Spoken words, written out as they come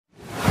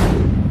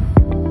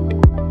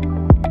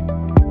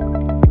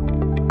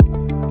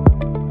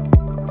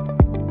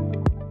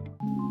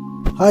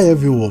Hi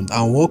everyone,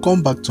 and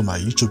welcome back to my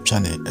YouTube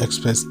channel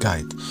Express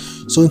Guide.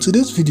 So in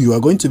today's video we are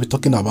going to be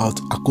talking about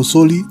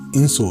Akusoli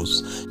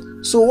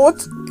Insoles. So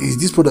what is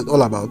this product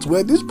all about?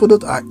 Well, these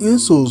products are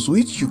insoles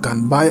which you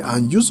can buy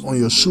and use on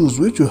your shoes,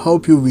 which will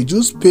help you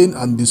reduce pain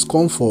and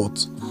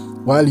discomfort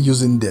while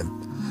using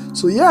them.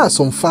 So here are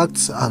some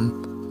facts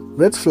and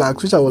red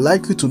flags which I would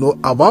like you to know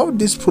about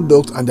this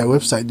product and their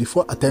website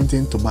before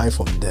attempting to buy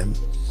from them.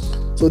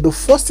 So the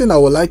first thing I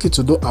would like you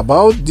to know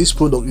about this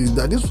product is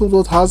that this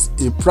product has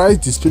a price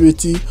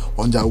disparity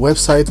on their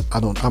website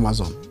and on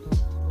Amazon.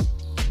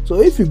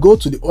 So if you go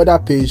to the other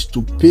page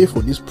to pay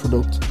for this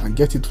product and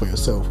get it for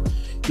yourself,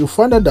 you'll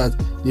find out that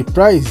the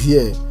price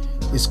here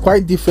is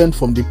quite different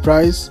from the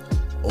price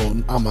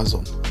on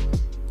Amazon.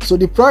 So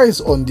the price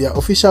on their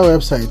official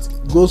website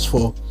goes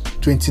for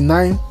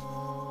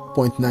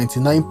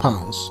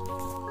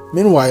 £29.99.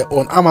 Meanwhile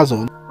on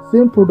Amazon,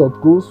 same product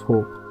goes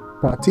for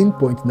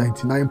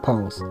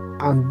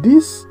 £13.99, and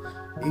this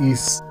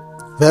is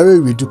very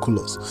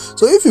ridiculous.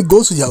 So if you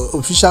go to their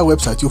official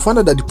website, you'll find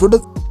out that the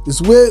product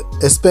is way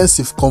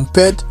expensive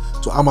compared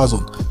to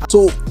Amazon.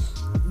 So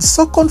the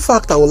second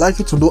fact I would like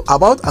you to know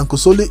about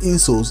Akusoli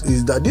Insoles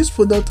is that this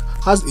product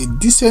has a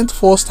decent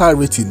 4-star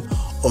rating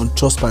on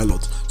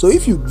Trustpilot. So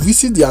if you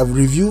visit their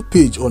review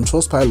page on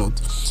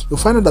Trustpilot, you'll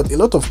find out that a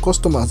lot of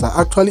customers are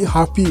actually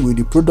happy with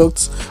the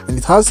products, and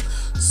it has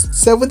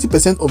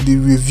 70% of the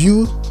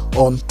review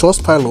on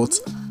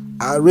Trustpilot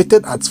are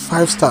rated at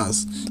 5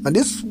 stars, and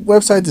this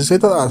website is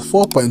rated at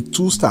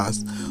 4.2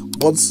 stars.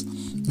 But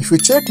if you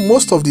check,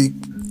 most of the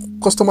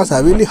customers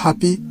are really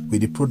happy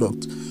with the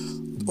product,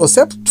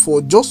 except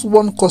for just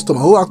one customer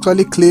who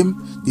actually claimed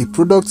the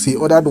product he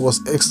ordered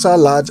was extra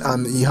large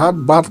and he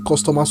had bad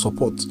customer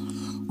support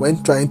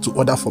when trying to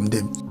order from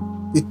them.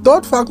 The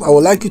third fact I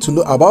would like you to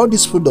know about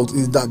this product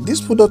is that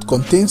this product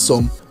contains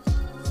some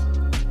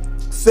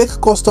fake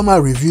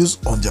customer reviews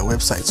on their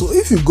website. So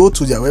if you go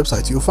to their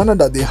website, you'll find out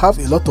that they have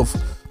a lot of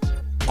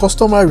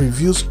customer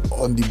reviews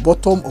on the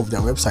bottom of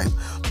their website.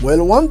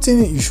 Well, one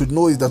thing you should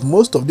know is that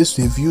most of these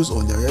reviews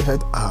on their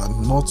website are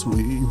not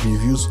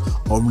reviews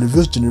or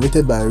reviews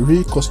generated by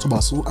real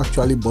customers who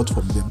actually bought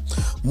from them.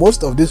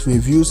 Most of these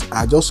reviews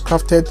are just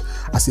crafted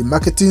as a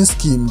marketing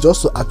scheme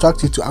just to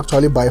attract you to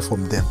actually buy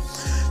from them.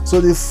 So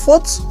the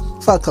fourth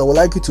fact I would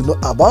like you to know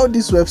about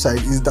this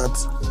website is that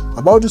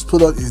this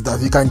product is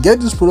that you can get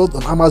this product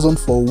on Amazon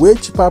for way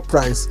cheaper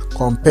price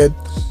compared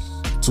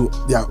to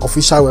their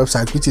official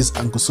website, which is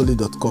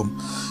akusoli.com.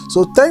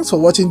 So thanks for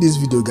watching this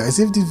video, guys.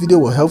 If this video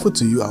was helpful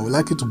to you, I would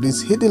like you to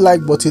please hit the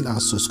like button and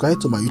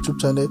subscribe to my YouTube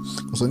channel,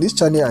 because on this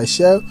channel I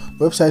share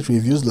website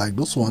reviews like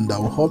this one that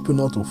will help you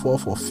not to fall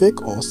for fake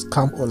or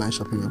scam online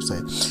shopping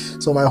websites.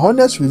 So my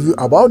honest review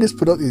about this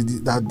product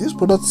is that this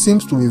product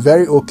seems to be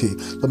very okay.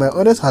 So my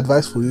honest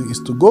advice for you is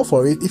to go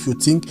for it if you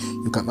think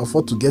you can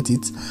afford to get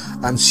it,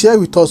 and share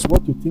with us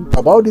what you think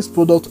about this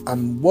product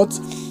and what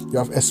you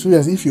have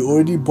experienced if you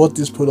already bought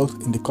this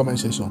product in the comment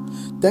section.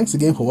 Thanks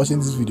again for watching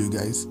this video,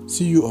 guys.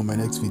 See you on my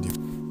next video.